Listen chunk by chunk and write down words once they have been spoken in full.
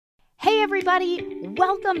Hey everybody,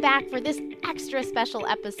 welcome back for this extra special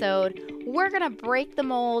episode. We're going to break the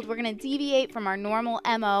mold, we're going to deviate from our normal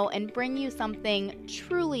MO and bring you something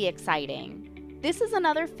truly exciting. This is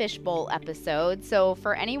another fishbowl episode, so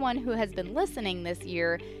for anyone who has been listening this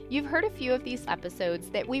year, you've heard a few of these episodes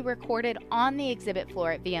that we recorded on the exhibit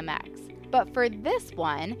floor at VMX. But for this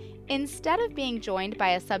one, instead of being joined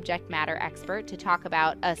by a subject matter expert to talk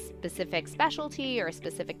about a specific specialty or a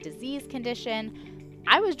specific disease condition,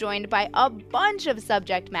 I was joined by a bunch of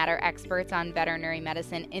subject matter experts on veterinary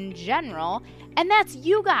medicine in general, and that's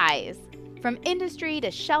you guys. From industry to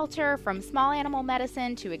shelter, from small animal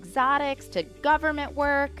medicine to exotics to government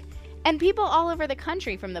work, and people all over the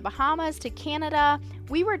country from the Bahamas to Canada.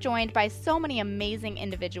 We were joined by so many amazing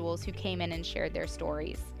individuals who came in and shared their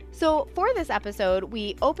stories. So for this episode,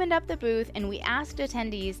 we opened up the booth and we asked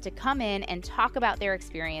attendees to come in and talk about their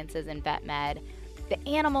experiences in vet med, the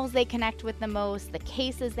animals they connect with the most, the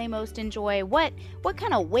cases they most enjoy, what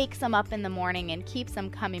kind of wakes them up in the morning and keeps them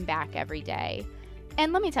coming back every day.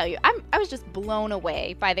 And let me tell you, I was just blown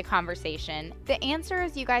away by the conversation. The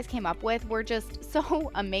answers you guys came up with were just so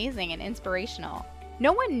amazing and inspirational.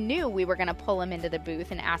 No one knew we were going to pull them into the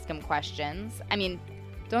booth and ask them questions. I mean,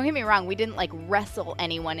 don't get me wrong, we didn't wrestle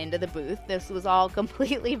anyone into the booth. This was all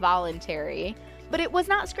completely voluntary. But it was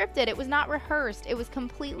not scripted, it was not rehearsed, it was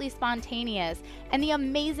completely spontaneous. And the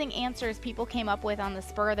amazing answers people came up with on the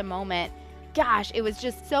spur of the moment, gosh, it was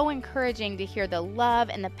just so encouraging to hear the love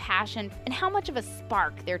and the passion and how much of a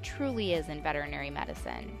spark there truly is in veterinary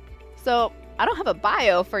medicine. So I don't have a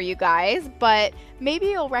bio for you guys, but maybe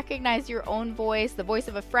you'll recognize your own voice, the voice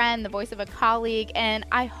of a friend, the voice of a colleague, and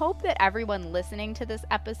I hope that everyone listening to this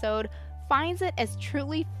episode finds it as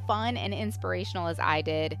truly fun and inspirational as I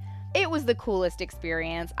did. It was the coolest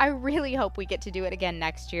experience. I really hope we get to do it again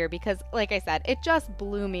next year because, like I said, it just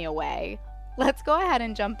blew me away. Let's go ahead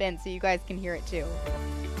and jump in so you guys can hear it too.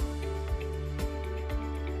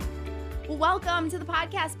 Well, welcome to the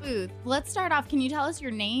podcast booth. Let's start off. Can you tell us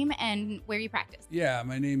your name and where you practice? Yeah,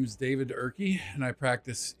 my name is David Erkey, and I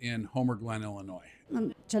practice in Homer Glen, Illinois.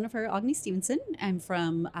 I'm Jennifer Ogney Stevenson. I'm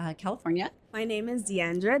from California. My name is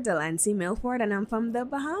Deandra Delancey Milford, and I'm from the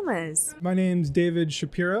Bahamas. My name's David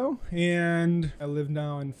Shapiro, and I live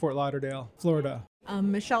now in Fort Lauderdale, Florida. I'm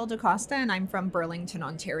Michelle DaCosta, and I'm from Burlington,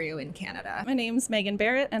 Ontario in Canada. My name's Megan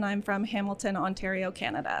Barrett, and I'm from Hamilton, Ontario,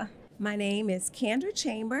 Canada. My name is Kendra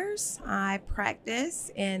Chambers. I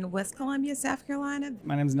practice in West Columbia, South Carolina.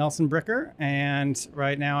 My name's Nelson Bricker, and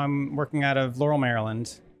right now I'm working out of Laurel,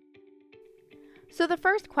 Maryland. So the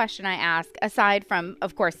first question I asked, aside from,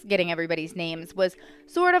 of course, getting everybody's names, was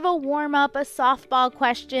sort of a warm-up, a softball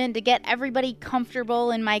question to get everybody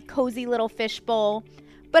comfortable in my cozy little fishbowl.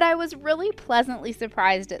 But I was really pleasantly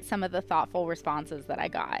surprised at some of the thoughtful responses that I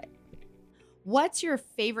got. What's your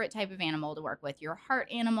favorite type of animal to work with? Your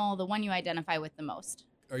heart animal, the one you identify with the most?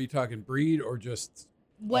 Are you talking breed or just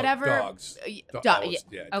whatever? Dogs. Yeah,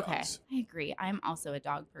 okay. Dogs. I agree. I'm also a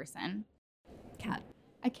dog person. Cat.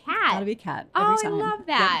 A cat? Gotta be a cat every time. I love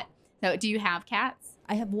that. Yep. So do you have cats?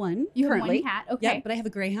 I have one You currently. have one cat? Okay. Yeah, but I have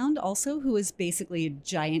a greyhound also who is basically a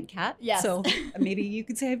giant cat. Yes. So maybe you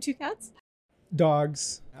could say I have two cats.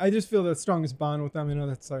 Dogs. I just feel the strongest bond with them. You know,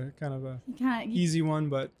 that's kind of a easy one,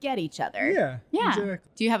 but Get each other. yeah. Exactly.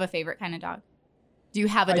 Do you have a favorite kind of dog? Do you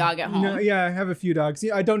have a dog at home? Yeah, I have a few dogs.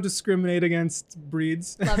 Yeah, I don't discriminate against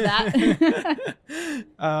breeds. Love that.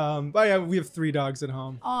 But yeah, we have 3 dogs at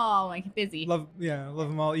home. Oh, like busy. Love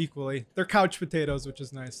them all equally. They're couch potatoes, which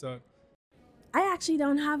is nice. So I actually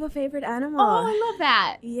don't have a favorite animal. Oh, I love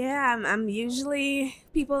that. Yeah, I'm usually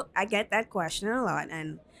I get that question a lot,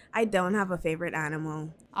 and I don't have a favorite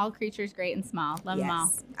animal. All creatures great and small. Love them all.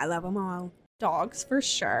 I love them all. Dogs, for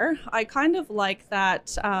sure. I kind of like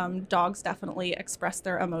that dogs definitely express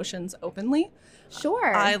their emotions openly.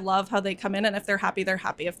 Sure. I love how they come in, and if they're happy, they're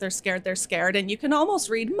happy. If they're scared, they're scared. And you can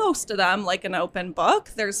almost read most of them like an open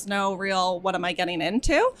book. There's no real, what am I getting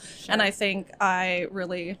into? Sure. And I think I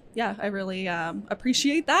really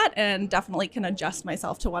appreciate that and definitely can adjust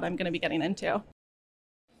myself to what I'm going to be getting into.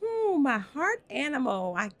 My heart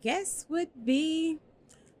animal, I guess, would be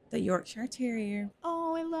the Yorkshire Terrier.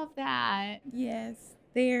 Oh, I love that. Yes,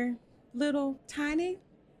 they're little, tiny,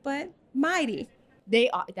 but mighty. They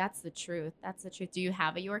are. That's the truth. That's the truth. Do you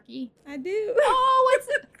have a Yorkie? I do. Oh, what's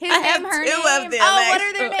his I name? have Her two name? of them, Oh, what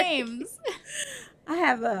are their actually. names? I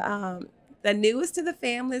have the newest to the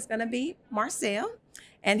family is going to be Marcel,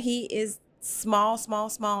 and he is small,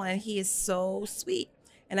 and he is so sweet.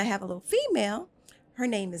 And I have a little female. Her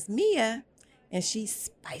name is Mia, and she's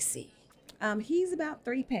spicy. He's about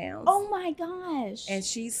 3 pounds. Oh my gosh. And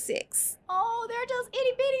she's 6. Oh, they're just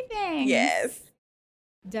itty bitty things. Yes.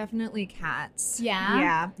 Definitely cats.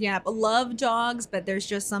 Yeah? Love dogs, but there's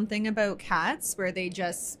just something about cats where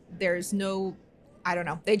there's no, I don't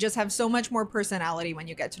know. They just have so much more personality when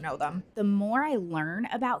you get to know them. The more I learn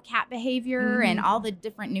about cat behavior and all the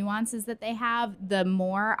different nuances that they have, the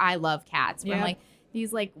more I love cats. I'm like,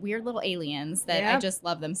 these like weird little aliens that I just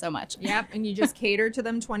love them so much. Yep. And you just cater to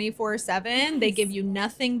them 24/7. They give you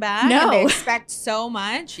nothing back. No. And they expect so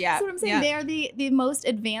much. Yeah. That's what I'm saying. They're the most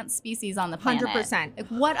advanced species on the planet. 100%. Like,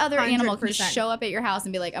 what other animal can 100%. just show up at your house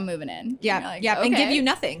and be like, I'm moving in? Yeah. Like, yeah. okay. And give you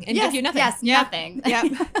nothing. Yes, nothing. Yeah.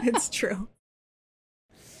 It's true.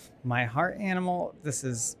 My heart animal, this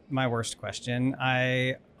is my worst question.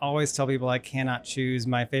 I always tell people I cannot choose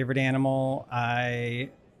my favorite animal.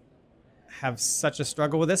 I have such a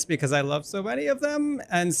struggle with this because I love so many of them.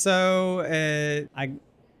 And so I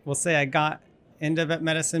will say I got into vet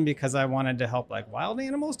medicine because I wanted to help like wild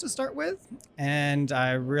animals to start with. And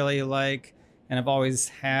I really like, and I've always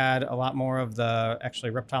had a lot more of the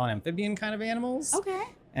actually reptile and amphibian kind of animals. Okay.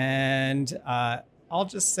 And I'll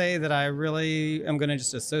just say that I really am going to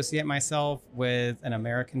just associate myself with an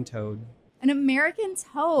American toad. An American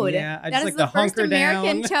toad. Yeah, I that just is like the to first hunker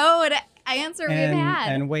American down toad answer we've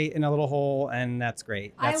had. and wait in a little hole, and that's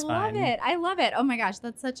great. That's love fine. it. I love it. Oh my gosh,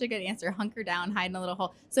 that's such a good answer. Hunker down, hide in a little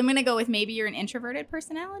hole. So I'm gonna go with maybe you're an introverted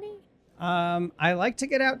personality. I like to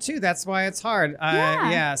get out too. That's why it's hard.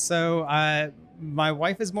 Yeah. So my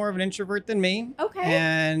wife is more of an introvert than me. Okay.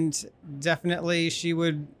 And definitely she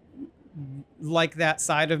would like that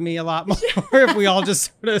side of me a lot more if we all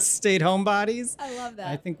just sort of stayed homebodies. I love that.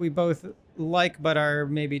 I think we both like, but are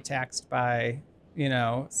maybe taxed by,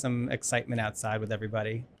 some excitement outside with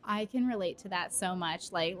everybody. I can relate to that so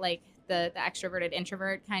much. Like the extroverted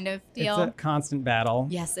introvert kind of deal. It's a constant battle.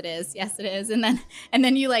 Yes, it is. Yes, it is. And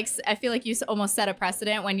then you like, I feel like you almost set a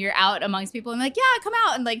precedent when you're out amongst people and like, yeah, come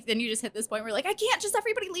out. And like, then you just hit this point where like, I can't, just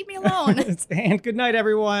everybody leave me alone. And good night,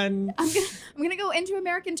 everyone. I'm gonna go into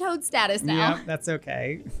American toad status now. Yeah, that's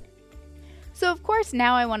okay. So of course,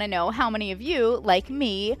 now I want to know how many of you, like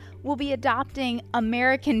me, will be adopting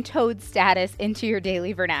American toad status into your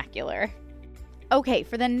daily vernacular. Okay,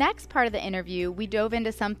 for the next part of the interview, we dove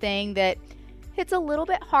into something that hits a little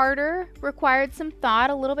bit harder, required some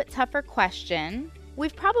thought, a little bit tougher question.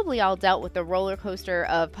 We've probably all dealt with the roller coaster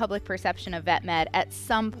of public perception of vet med at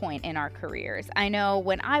some point in our careers. I know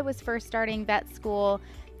when I was first starting vet school,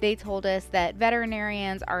 they told us that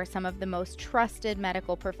veterinarians are some of the most trusted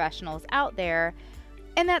medical professionals out there.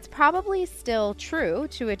 And that's probably still true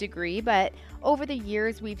to a degree, but over the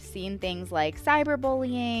years we've seen things like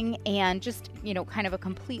cyberbullying and just, kind of a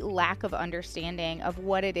complete lack of understanding of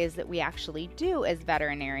what it is that we actually do as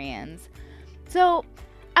veterinarians. So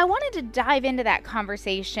I wanted to dive into that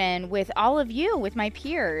conversation with all of you, with my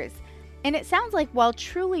peers. And it sounds like while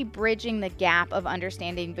truly bridging the gap of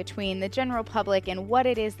understanding between the general public and what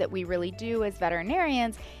it is that we really do as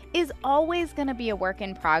veterinarians is always going to be a work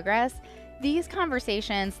in progress, these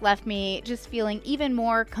conversations left me just feeling even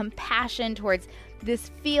more compassion towards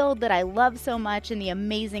this field that I love so much and the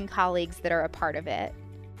amazing colleagues that are a part of it.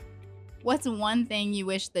 What's one thing you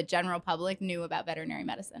wish the general public knew about veterinary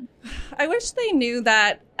medicine? I wish they knew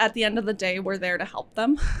that at the end of the day, we're there to help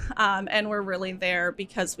them. And we're really there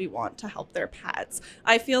because we want to help their pets.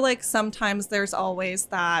 I feel like sometimes there's always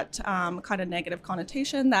that kind of negative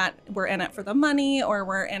connotation that we're in it for the money or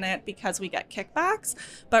we're in it because we get kickbacks.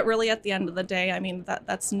 But really at the end of the day, I mean,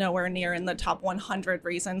 that's nowhere near in the top 100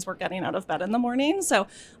 reasons we're getting out of bed in the morning. So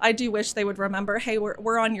I do wish they would remember, hey,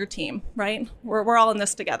 we're on your team, right? We're all in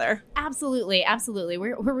this together. Absolutely.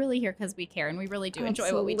 We're really here because we care and we really do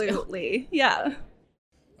enjoy what we do. Absolutely. Yeah.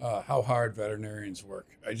 How hard veterinarians work.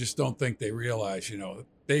 I just don't think they realize,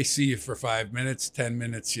 they see you for 5 minutes, 10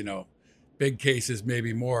 minutes, big cases,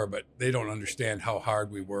 maybe more, but they don't understand how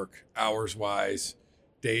hard we work hours wise.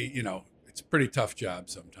 It's a pretty tough job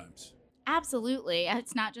sometimes. Absolutely.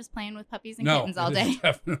 It's not just playing with puppies and kittens all day.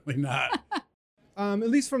 Definitely not. At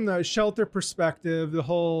least from the shelter perspective, the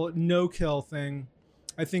whole no-kill thing,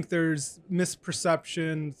 I think there's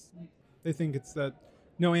misperceptions. They think it's that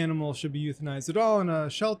no animal should be euthanized at all in a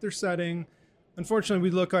shelter setting. Unfortunately,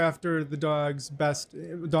 we look after the dogs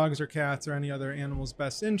or cats or any other animal's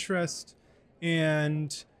best interest.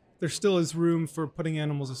 And there still is room for putting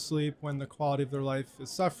animals to sleep when the quality of their life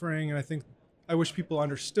is suffering. And I wish people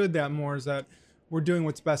understood that more, is that we're doing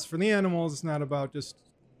what's best for the animals. It's not about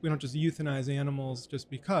we don't just euthanize animals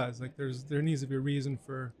just because. Like there needs to be a reason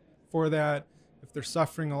for that. If they're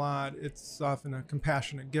suffering a lot, it's often a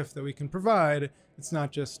compassionate gift that we can provide. It's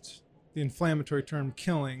not just the inflammatory term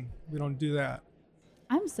killing. We don't do that.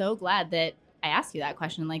 I'm so glad that I asked you that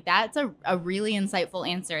question. Like, that's a really insightful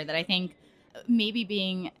answer that I think maybe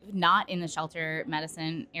being not in the shelter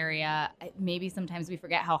medicine area, maybe sometimes we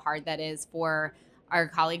forget how hard that is for our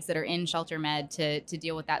colleagues that are in shelter med to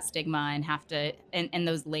deal with that stigma and have to, and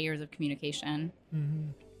those layers of communication. Mm-hmm.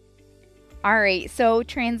 All right, so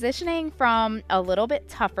transitioning from a little bit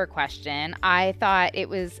tougher question, I thought it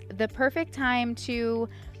was the perfect time to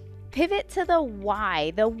pivot to the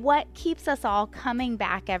why, the what keeps us all coming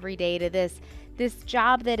back every day to this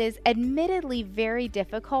job that is admittedly very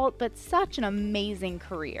difficult, but such an amazing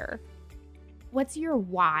career. What's your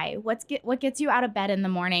why? What gets you out of bed in the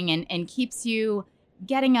morning and keeps you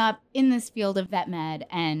getting up in this field of vet med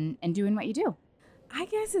and doing what you do? I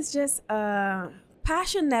guess it's just a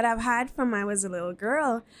passion that I've had from I was a little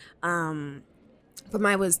girl. From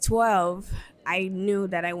I was 12, I knew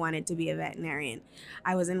that I wanted to be a veterinarian.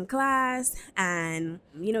 I was in class and,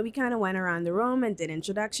 we kind of went around the room and did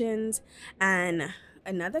introductions. And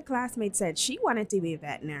another classmate said she wanted to be a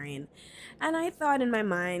veterinarian. And I thought in my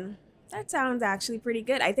mind, that sounds actually pretty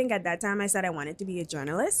good. I think at that time I said I wanted to be a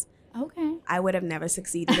journalist. Okay. I would have never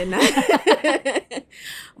succeeded in that.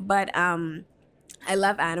 But I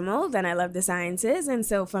love animals and I love the sciences. And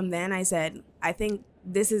so from then I said, I think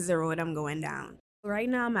this is the road I'm going down. Right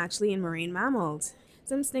now I'm actually in marine mammals.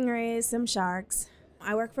 Some stingrays, some sharks.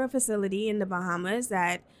 I work for a facility in the Bahamas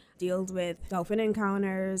that deals with dolphin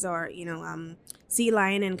encounters or, sea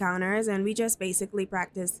lion encounters. And we just basically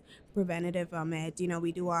practice preventative med.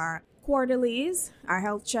 We do our quarterlies, our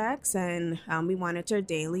health checks, and we monitor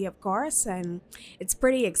daily, of course, and it's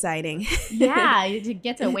pretty exciting. Yeah, to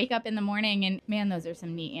get to wake up in the morning and, man, those are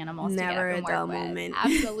some neat animals. Never to get a up and dull work with. moment.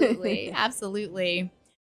 Absolutely, absolutely.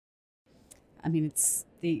 I mean, it's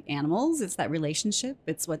the animals, it's that relationship,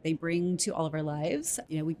 it's what they bring to all of our lives.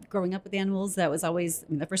 Growing up with animals, that was always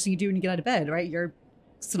the first thing you do when you get out of bed, right? You're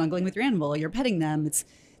snuggling with your animal, you're petting them.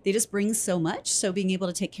 They just bring so much. So being able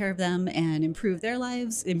to take care of them and improve their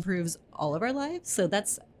lives improves all of our lives. So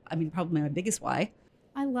that's, probably my biggest why.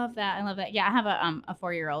 I love that. Yeah, I have a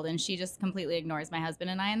 4-year-old and she just completely ignores my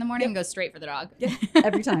husband and I in the morning and goes straight for the dog. Yep.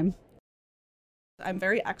 Every time. I'm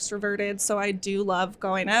very extroverted, so I do love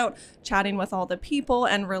going out, chatting with all the people,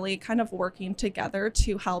 and really kind of working together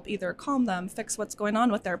to help either calm them, fix what's going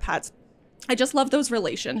on with their pets. I just love those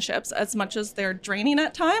relationships. As much as they're draining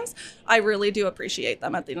at times, I really do appreciate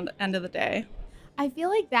them at the end of the day. I feel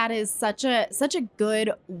like that is such a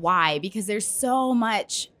good why, because there's so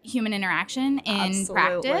much human interaction in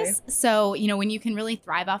Absolutely. Practice. So, when you can really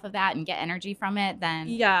thrive off of that and get energy from it, then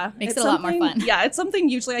makes it a lot more fun. Yeah, it's something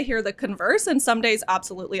usually I hear the converse, and some days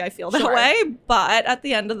absolutely I feel that Sure. way. But at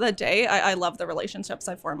the end of the day, I love the relationships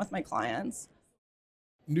I form with my clients.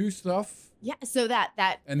 New stuff. Yeah, so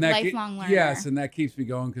that And lifelong learner. Yes, and that keeps me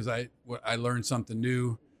going because I learned something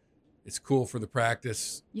new. It's cool for the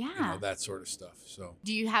practice. Yeah. That sort of stuff. So.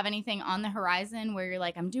 Do you have anything on the horizon where you're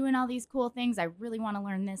like, I'm doing all these cool things, I really want to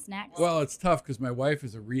learn this next? Well, it's tough because my wife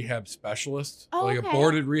is a rehab specialist, Oh, like okay. a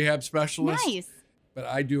boarded rehab specialist. Nice. But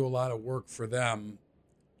I do a lot of work for them,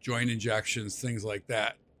 joint injections, things like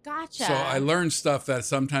that. Gotcha. So I learned stuff that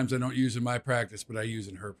sometimes I don't use in my practice, but I use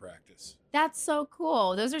in her practice. That's so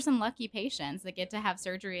cool. Those are some lucky patients that get to have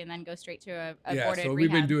surgery and then go straight to a boarded So rehab.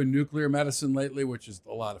 we've been doing nuclear medicine lately, which is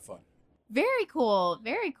a lot of fun. Very cool.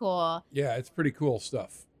 Very cool. Yeah, it's pretty cool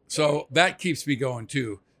stuff. So that keeps me going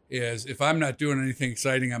too, is if I'm not doing anything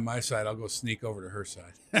exciting on my side, I'll go sneak over to her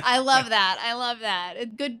side. I love that. A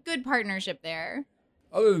good partnership there.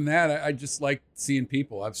 Other than that, I just like seeing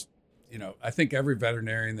people. I think every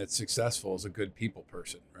veterinarian that's successful is a good people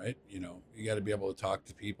person, right? You got to be able to talk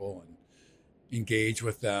to people and engage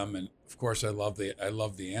with them. And of course, I love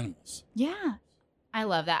the animals. Yeah. I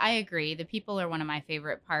love that. I agree. The people are one of my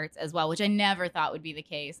favorite parts as well, which I never thought would be the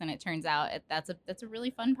case. And it turns out that's a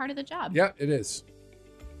really fun part of the job. Yeah, it is.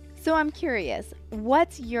 So I'm curious,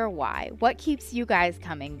 what's your why? What keeps you guys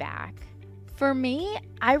coming back? For me,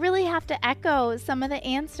 I really have to echo some of the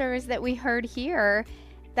answers that we heard here.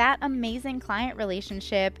 That amazing client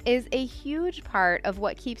relationship is a huge part of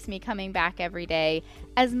what keeps me coming back every day,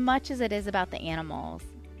 as much as it is about the animals.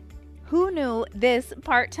 Who knew this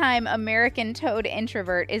part-time American toad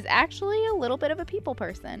introvert is actually a little bit of a people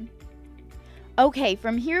person? Okay,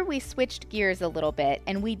 from here we switched gears a little bit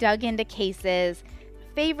and we dug into cases,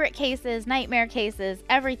 favorite cases, nightmare cases,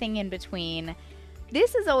 everything in between.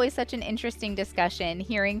 This is always such an interesting discussion,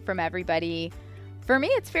 hearing from everybody. For me,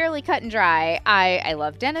 it's fairly cut and dry. I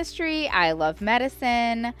love dentistry, I love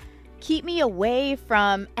medicine. Keep me away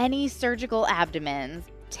from any surgical abdomens.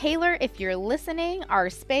 Taylor, if you're listening, our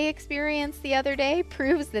spay experience the other day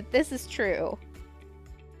proves that this is true.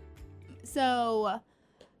 So,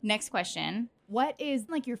 next question. What is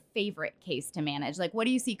like your favorite case to manage? Like, what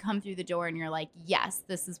do you see come through the door and you're like, yes,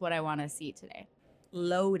 this is what I want to see today?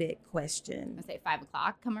 Loaded question. I say 5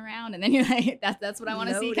 o'clock come around, and then you're like, that's what I want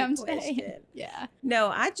to see come question. today. Yeah. No,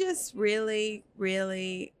 I just really,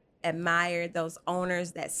 really admire those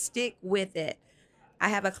owners that stick with it. I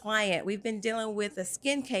have a client. We've been dealing with a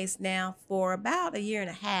skin case now for about 1.5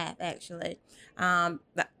 years, actually.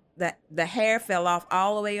 The hair fell off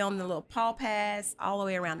all the way on the little paw pads, all the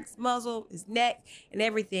way around his muzzle, his neck, and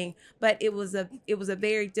everything. But it was a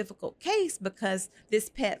very difficult case because this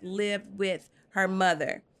pet lived with her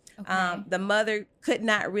mother. Okay. The mother could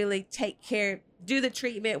not really do the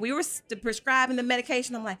treatment. We were prescribing the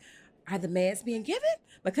medication. I'm like, are the meds being given?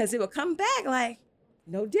 Because it would come back like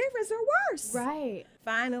no difference or worse. Right.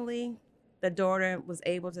 Finally, the daughter was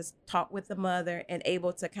able to talk with the mother and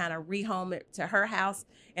able to kind of rehome it to her house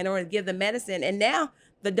in order to give the medicine. And now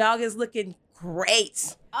the dog is looking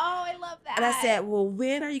great. Oh, I love that. And I said, well,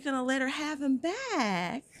 when are you going to let her have him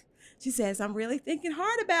back? She says, I'm really thinking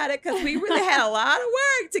hard about it because we really had a lot of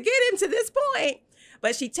work to get him to this point.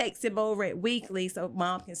 But she takes him over it weekly so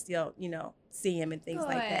mom can still, see him and things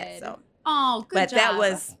like that. So, oh, good job. But that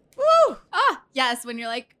was, woo! Ah, yes, when you're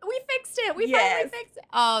like, we fixed it. We finally fixed it.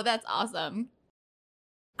 Oh, that's awesome.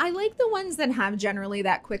 I like the ones that have generally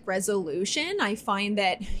that quick resolution. I find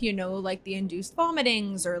that, like the induced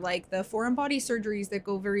vomitings or like the foreign body surgeries that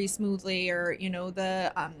go very smoothly or,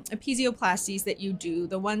 the episoplasties that you do,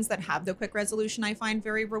 the ones that have the quick resolution, I find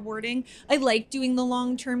very rewarding. I like doing the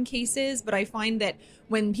long-term cases, but I find that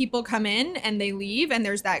when people come in and they leave and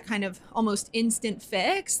there's that kind of almost instant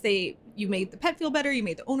fix, you made the pet feel better, you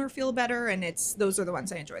made the owner feel better, and those are the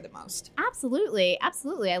ones I enjoy the most. Absolutely.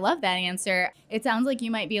 Absolutely. I love that answer. It sounds like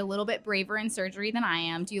you might be a little bit braver in surgery than I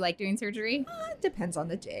am. Do you like doing surgery? It depends on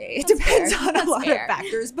the day. It That's depends fair. on That's a lot fair. of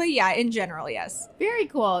factors. But yeah, in general, yes. Very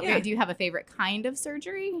cool. Yeah. Do you have a favorite kind of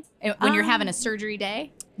surgery when you're having a surgery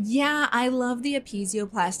day? Yeah, I love the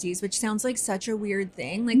episoplasties, which sounds like such a weird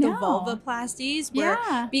thing, like the No. vulvoplasties, where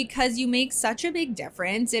Yeah. because you make such a big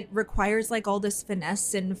difference, it requires like all this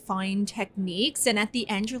finesse and fine techniques, and at the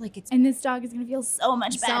end you're like, it's And this dog is going to feel so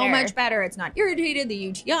much better. so much better. It's not irritated,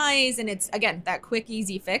 the UTIs, and it's again that quick,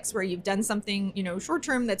 easy fix where you've done something, short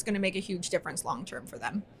term that's going to make a huge difference long term for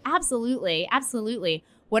them. Absolutely. Absolutely.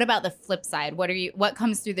 What about the flip side? What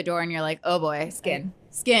comes through the door and you're like, oh boy, Skin.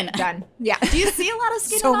 Skin. Done. Yeah. Do you see a lot of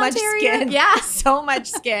skin So in much Ontario? skin. Yeah. So much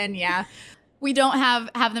skin. Yeah. We don't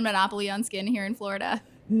have the monopoly on skin here in Florida.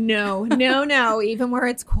 No. Even where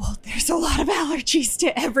it's cold, there's a lot of allergies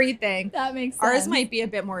to everything. That makes sense. Ours might be a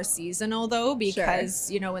bit more seasonal though, because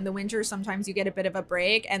in the winter sometimes you get a bit of a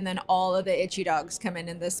break, and then all of the itchy dogs come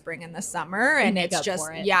in the spring and the summer, and make it's up just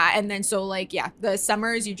for it. and then the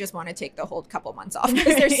summers you just want to take the whole couple months off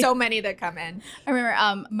because there's so many that come in. I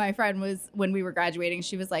remember my friend when we were graduating,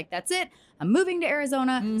 she was like, that's it. I'm moving to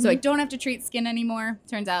Arizona, so I don't have to treat skin anymore.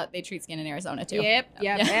 Turns out they treat skin in Arizona too. Yep.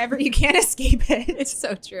 Yeah. You can't escape it. It's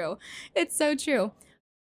so true. It's so true.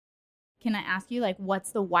 Can I ask you, like,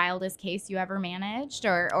 what's the wildest case you ever managed,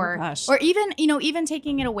 or gosh. or even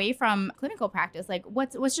taking it away from clinical practice? Like,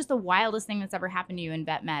 what's just the wildest thing that's ever happened to you in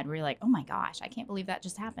vet med, where you're like, oh my gosh, I can't believe that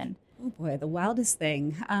just happened. Oh boy, the wildest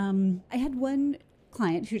thing. I had one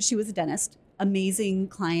client she was a dentist, amazing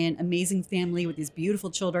client, amazing family with these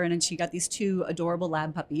beautiful children, and she got these 2 adorable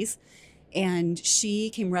lab puppies. And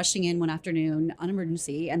she came rushing in one afternoon on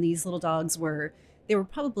emergency, and these little dogs were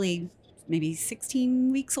probably maybe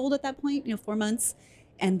 16 weeks old at that point, 4 months.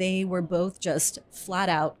 And they were both just flat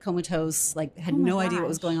out comatose, like had no idea what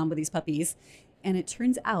was going on with these puppies. And it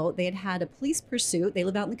turns out they had had a police pursuit. They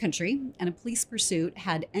live out in the country, and a police pursuit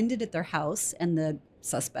had ended at their house, and the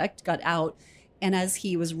suspect got out. And as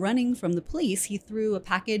he was running from the police, he threw a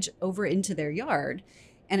package over into their yard,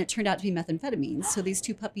 and it turned out to be methamphetamines. So these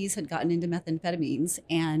 2 puppies had gotten into methamphetamines,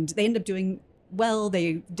 and they ended up doing well.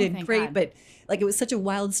 They did thank great, God. but it was such a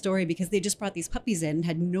wild story because they just brought these puppies in and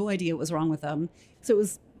had no idea what was wrong with them. So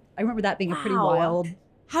I remember that being a pretty Wow. wild,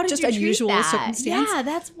 How did just you treat unusual that? circumstance. Yeah,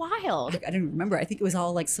 that's wild. I don't remember. I think it was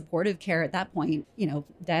all like supportive care at that point,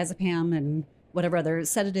 diazepam and whatever other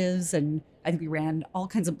sedatives. And I think we ran all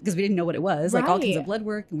kinds of, because we didn't know what it was, like all kinds of Right. blood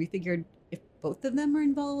work. And we figured if both of them are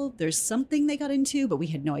involved, there's something they got into, but we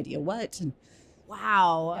had no idea what. And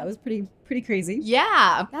Wow. yeah, it was pretty crazy.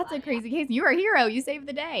 Yeah, that's a crazy case. You're a hero. You saved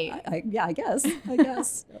the day. I guess.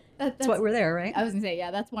 That's why we're there, right? I was gonna say,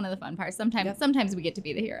 yeah, that's one of the fun parts. Sometimes we get to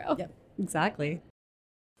be the hero. Yep, exactly.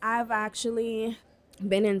 I've actually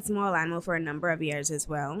been in small animal for a number of years as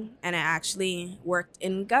well, and I actually worked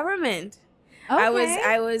in government.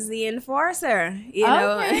 I was the enforcer, you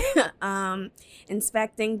know,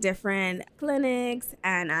 inspecting different clinics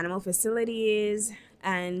and animal facilities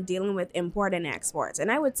and dealing with import and exports.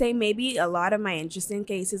 And I would say maybe a lot of my interesting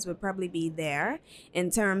cases would probably be there in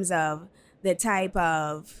terms of the type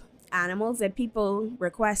of animals that people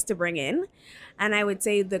request to bring in. And I would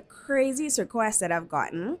say the craziest request that I've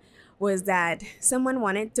gotten was that someone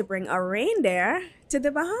wanted to bring a reindeer to the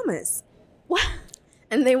Bahamas. What?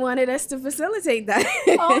 And they wanted us to facilitate that.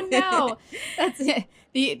 Oh no, that's it.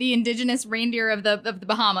 The indigenous reindeer of the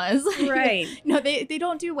Bahamas. Right. No, they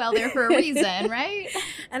don't do well there for a reason, right?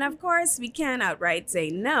 And of course, we can't outright say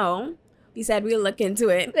no. We said we'll look into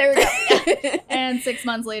it. There we go. And 6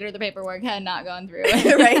 months later, the paperwork had not gone through.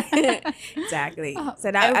 Right. Exactly. Oh,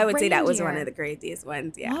 So that, I would say that was reindeer. one of the craziest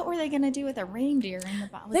ones. Yeah. What were they going to do with a reindeer in the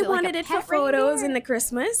Bahamas? They wanted it for photos in in the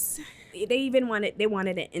Christmas. They even wanted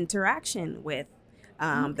an interaction with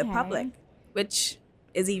the public, which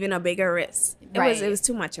is even a bigger risk. It was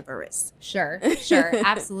too much of a risk. Sure,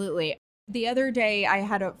 absolutely. The other day I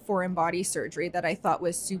had a foreign body surgery that I thought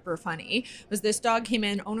was super funny. Was this dog came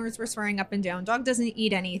in, owners were swearing up and down, dog doesn't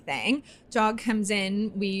eat anything. Dog comes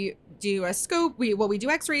in, we do a scope, we do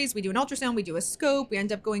x-rays, we do an ultrasound, we do a scope, we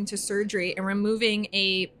end up going to surgery and removing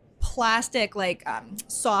a plastic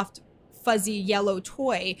soft fuzzy yellow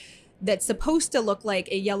toy that's supposed to look like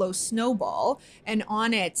a yellow snowball, and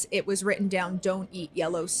on it was written down, "Don't eat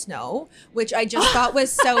yellow snow," which I just thought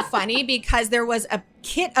was so funny because there was a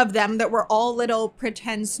kit of them that were all little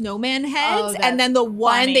pretend snowman heads, and then the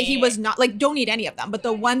one that he was not like, don't eat any of them, but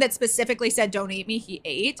the one that specifically said don't eat me, he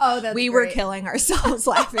ate. We were killing ourselves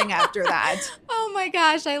laughing after that. Oh my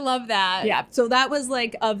gosh, I love that. Yeah, so that was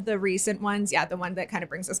like of the recent ones, the one that kind of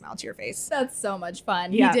brings a smile to your face. That's so much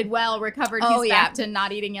fun. Yeah. He did well, recovered. He's back to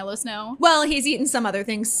not eating yellow snow. Well, he's eaten some other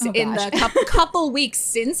things in the couple weeks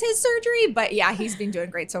since his surgery, but yeah, he's been doing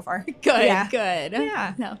great so far. Good.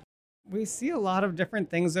 Yeah. No. We see a lot of different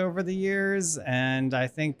things over the years, and I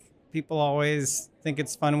think people always think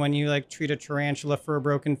it's fun when you like treat a tarantula for a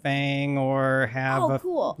broken fang or have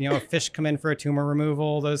a fish come in for a tumor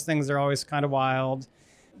removal. Those things are always kind of wild.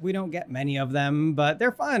 We don't get many of them, but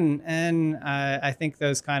they're fun, and I think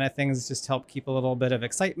those kind of things just help keep a little bit of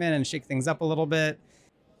excitement and shake things up a little bit.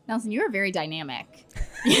 Nelson, you are very dynamic.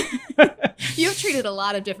 You've treated a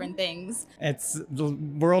lot of different things. It's the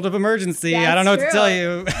world of emergency. That's I don't know true. what to tell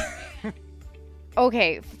you.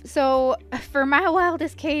 Okay, so for my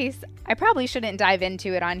wildest case, I probably shouldn't dive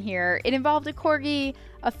into it on here. It involved a corgi,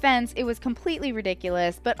 a fence. It was completely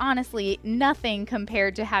ridiculous, but honestly, nothing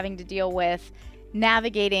compared to having to deal with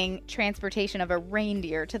navigating transportation of a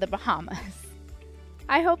reindeer to the Bahamas.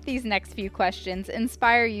 I hope these next few questions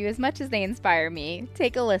inspire you as much as they inspire me.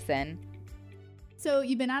 Take a listen. So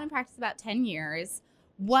you've been out in practice about 10 years.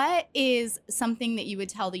 What is something that you would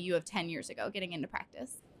tell the you of 10 years ago getting into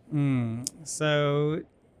practice? So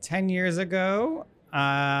 10 years ago,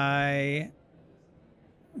 I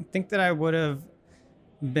think that I would have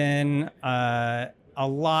been a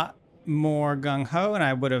lot more gung-ho, and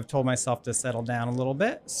I would have told myself to settle down a little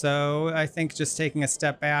bit. So I think just taking a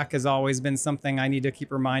step back has always been something I need to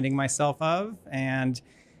keep reminding myself of. And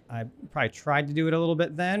I probably tried to do it a little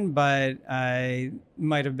bit then, but I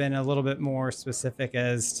might have been a little bit more specific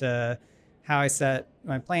as to how I set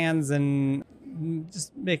my plans and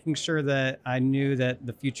just making sure that I knew that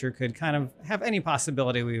the future could kind of have any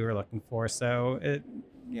possibility we were looking for. So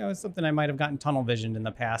it's something I might have gotten tunnel visioned in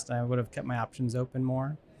the past, and I would have kept my options open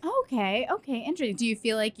more. Okay, interesting. Do you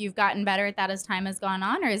feel like you've gotten better at that as time has gone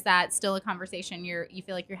on, or is that still a conversation you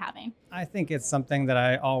feel like you're having? I think it's something that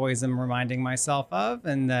I always am reminding myself of,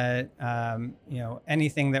 and that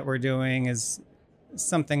anything that we're doing is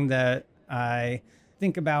something that I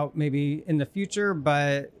think about maybe in the future,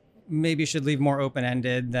 but maybe should leave more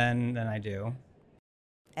open-ended than I do.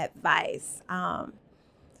 Advice.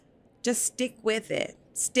 Just stick with it.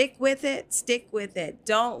 Stick with it.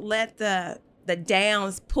 Don't let the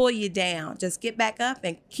downs pull you down. Just get back up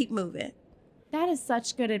and keep moving. That is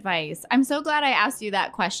such good advice. I'm so glad I asked you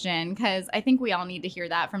that question, because I think we all need to hear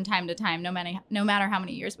that from time to time, no matter how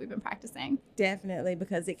many years we've been practicing. Definitely,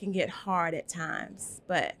 because it can get hard at times.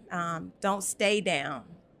 But don't stay down.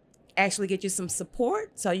 Actually get you some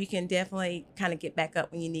support so you can definitely kind of get back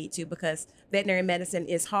up when you need to, because veterinary medicine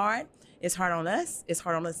is hard. It's hard on us. It's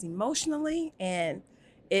hard on us emotionally, and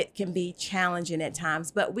it can be challenging at times.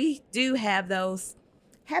 But we do have those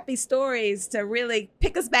happy stories to really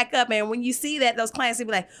pick us back up. And when you see that, those clients will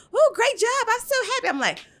be like, "Oh, great job. I'm so happy." I'm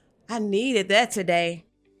like, I needed that today.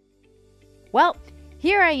 Well,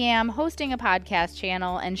 Here I am hosting a podcast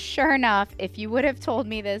channel, and sure enough, if you would have told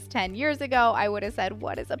me this 10 years ago, I would have said,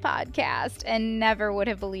 what is a podcast? And never would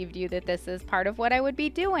have believed you that this is part of what I would be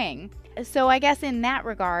doing. So I guess in that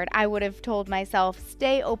regard, I would have told myself,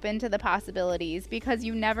 stay open to the possibilities, because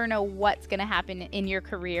you never know what's going to happen in your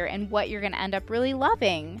career and what you're going to end up really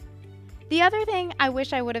loving. The other thing I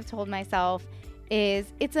wish I would have told myself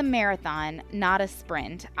is it's a marathon, not a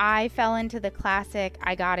sprint. I fell into the classic,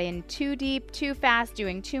 I got in too deep, too fast,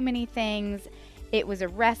 doing too many things. It was a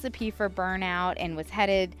recipe for burnout and was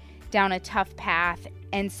headed down a tough path.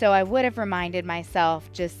 And so I would have reminded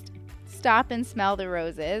myself, just stop and smell the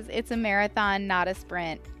roses. It's a marathon, not a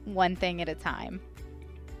sprint, one thing at a time.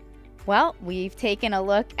 Well, we've taken a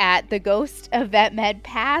look at the ghost of vet med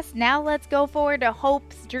past. Now let's go forward to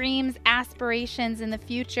hopes, dreams, aspirations in the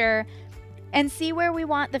future, and see where we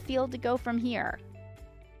want the field to go from here.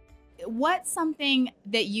 What's something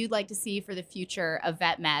that you'd like to see for the future of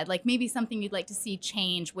vet med? Like maybe something you'd like to see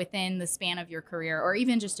change within the span of your career, or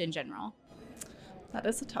even just in general? That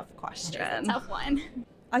is a tough question. It's a tough one.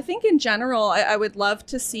 I think in general, I would love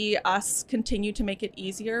to see us continue to make it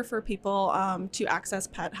easier for people to access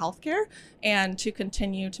pet healthcare and to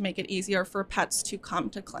continue to make it easier for pets to come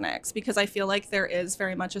to clinics, because I feel like there is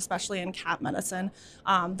very much, especially in cat medicine,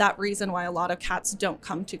 that reason why a lot of cats don't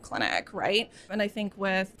come to clinic, right? And I think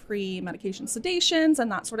with pre-medication sedations and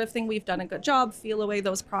that sort of thing, we've done a good job, feel away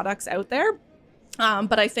those products out there.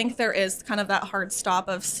 But I think there is kind of that hard stop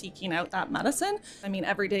of seeking out that medicine. I mean,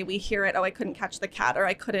 every day we hear it, oh, I couldn't catch the cat, or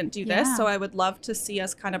I couldn't do this. So I would love to see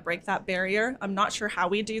us kind of break that barrier. I'm not sure how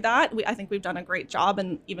we do that. I think we've done a great job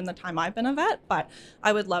in even the time I've been a vet, but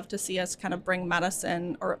I would love to see us kind of bring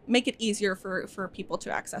medicine or make it easier for people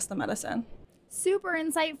to access the medicine. Super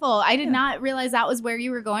insightful. I did not realize that was where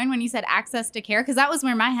you were going when you said access to care, because that was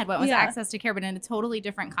where my head went, was access to care, but in a totally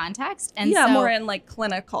different context. And so, more in like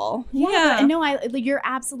clinical. But no, you're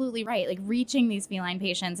absolutely right. Like reaching these feline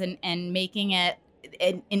patients and making it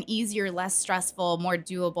an easier, less stressful, more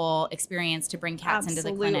doable experience to bring cats into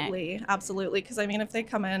the clinic. Absolutely. Because I mean, if they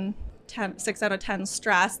come in 6 out of 10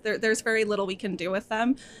 stress, there's very little we can do with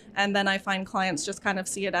them. And then I find clients just kind of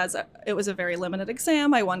see it as it was a very limited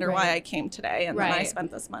exam. I wonder why I came today, and then I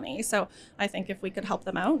spent this money. So I think if we could help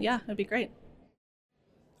them out, it'd be great.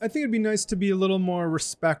 I think it'd be nice to be a little more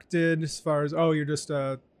respected as far as, oh, you're just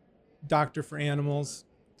a doctor for animals.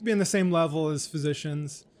 To be on the same level as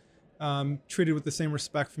physicians, treated with the same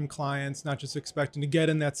respect from clients, not just expecting to get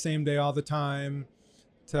in that same day all the time,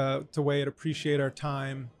 to weigh and appreciate our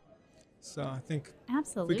time. So I think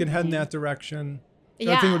if we can head in that direction, I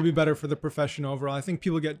think it would be better for the profession overall. I think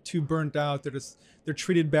people get too burnt out. They're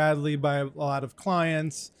treated badly by a lot of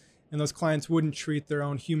clients, and those clients wouldn't treat their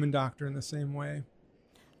own human doctor in the same way.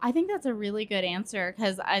 I think that's a really good answer,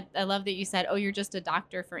 because I love that you said, oh, you're just a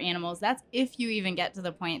doctor for animals. That's if you even get to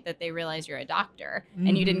the point that they realize you're a doctor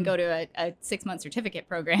and you didn't go to a 6-month certificate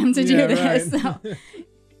program to do this. Right. So.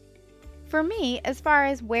 For me, as far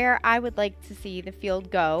as where I would like to see the field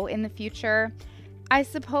go in the future, I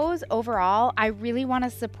suppose overall, I really want to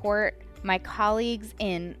support my colleagues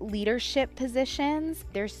in leadership positions.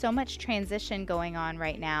 There's so much transition going on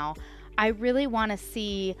right now. I really want to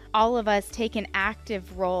see all of us take an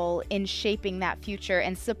active role in shaping that future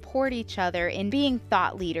and support each other in being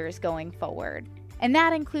thought leaders going forward. And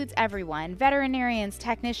that includes everyone, veterinarians,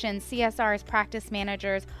 technicians, CSRs, practice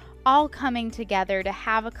managers, all coming together to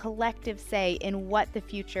have a collective say in what the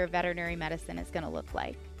future of veterinary medicine is going to look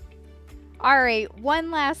like. All right,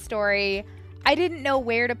 one last story. I didn't know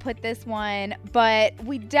where to put this one, but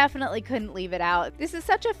we definitely couldn't leave it out. This is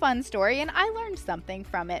such a fun story, and I learned something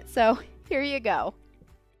from it, so here you go.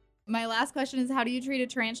 My last question is, how do you treat a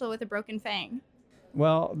tarantula with a broken fang?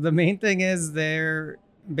 Well, the main thing is they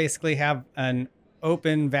basically have an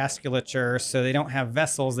open vasculature, so they don't have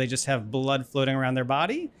vessels, they just have blood floating around their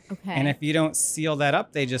body. Okay. And if you don't seal that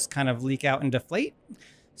up, they just kind of leak out and deflate.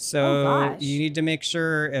 So you need to make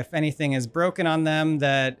sure if anything is broken on them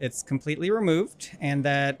that it's completely removed, and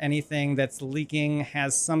that anything that's leaking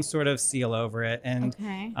has some sort of seal over it. And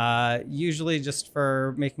usually, just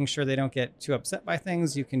for making sure they don't get too upset by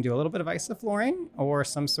things, you can do a little bit of isoflooring or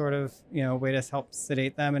some sort of way to help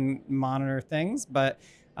sedate them and monitor things. But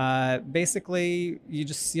basically, you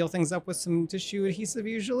just seal things up with some tissue adhesive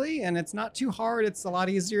usually, and it's not too hard. It's a lot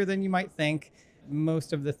easier than you might think.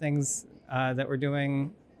 Most of the things that we're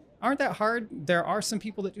doing aren't that hard. There are some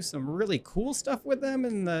people that do some really cool stuff with them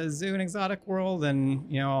in the zoo and exotic world, and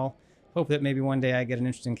I'll hope that maybe one day I get an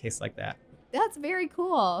interesting case like that. That's very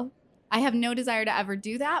cool. I have no desire to ever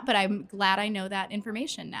do that, but I'm glad I know that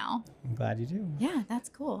information now. I'm glad you do. Yeah, that's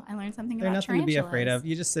cool. I learned something They're about nothing to be tarantulas. afraid of.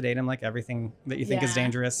 You just sedate them like everything that you think is Yeah.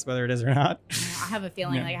 dangerous, whether it is or not. I have a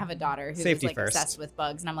feeling Yeah. like I have a daughter who's Safety like first. obsessed with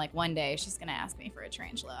bugs, and I'm like, one day she's gonna ask me for a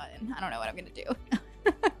tarantula, and I don't know what I'm gonna do.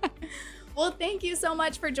 Well, thank you so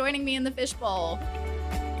much for joining me in the fishbowl.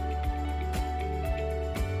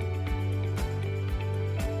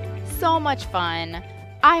 So much fun.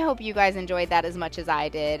 I hope you guys enjoyed that as much as I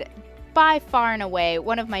did. By far and away,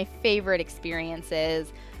 one of my favorite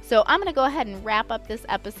experiences. So I'm going to go ahead and wrap up this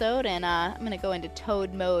episode, and I'm going to go into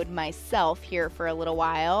toad mode myself here for a little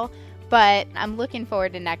while. But I'm looking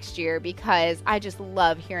forward to next year because I just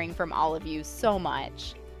love hearing from all of you so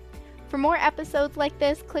much. For more episodes like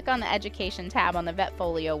this, click on the Education tab on the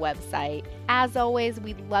VetFolio website. As always,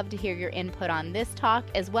 we'd love to hear your input on this talk,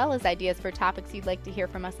 as well as ideas for topics you'd like to hear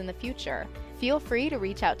from us in the future. Feel free to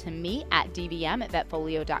reach out to me at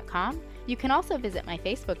dvm@vetfolio.com. You can also visit my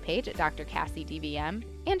Facebook page at Dr. Cassi DVM,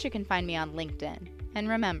 and you can find me on LinkedIn. And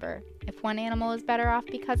remember, if one animal is better off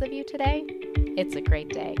because of you today, it's a great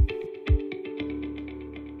day.